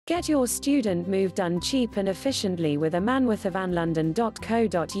Get your student move done cheap and efficiently with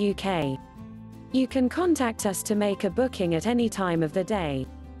amanwithavanlondon.co.uk. You can contact us to make a booking at any time of the day.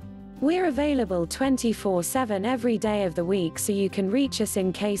 We're available 24/7 every day of the week, so you can reach us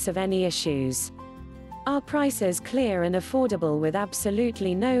in case of any issues. Our prices clear and affordable with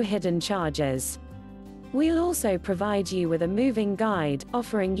absolutely no hidden charges. We'll also provide you with a moving guide,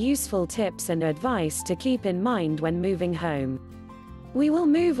 offering useful tips and advice to keep in mind when moving home. We will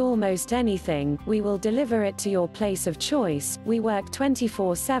move almost anything, we will deliver it to your place of choice, we work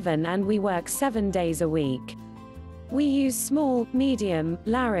 24/7 and we work 7 days a week. We use small, medium,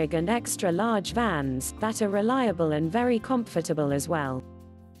 large and extra large vans that are reliable and very comfortable as well.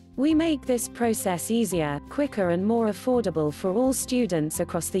 We make this process easier, quicker and more affordable for all students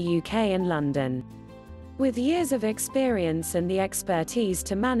across the UK and London. With years of experience and the expertise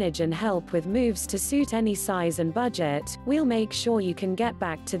to manage and help with moves to suit any size and budget, we'll make sure you can get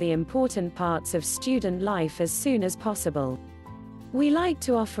back to the important parts of student life as soon as possible. We like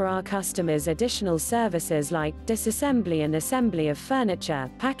to offer our customers additional services like disassembly and assembly of furniture,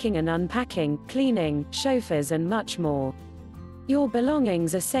 packing and unpacking, cleaning, chauffeurs and much more. Your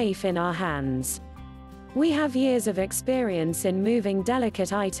belongings are safe in our hands. We have years of experience in moving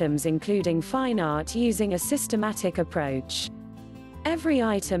delicate items including fine art using a systematic approach. Every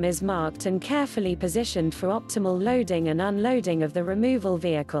item is marked and carefully positioned for optimal loading and unloading of the removal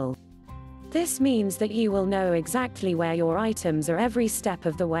vehicle. This means that you will know exactly where your items are every step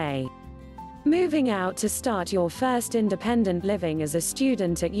of the way. Moving out to start your first independent living as a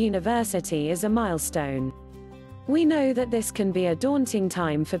student at university is a milestone. We know that this can be a daunting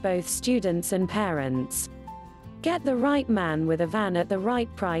time for both students and parents. Get the right man with a van at the right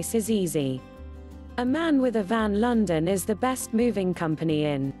price is easy. A Man with a Van London is the best moving company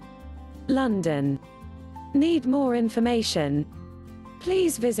in London. Need more information?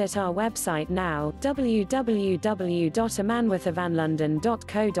 Please visit our website now,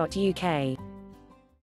 www.amanwithavanlondon.co.uk.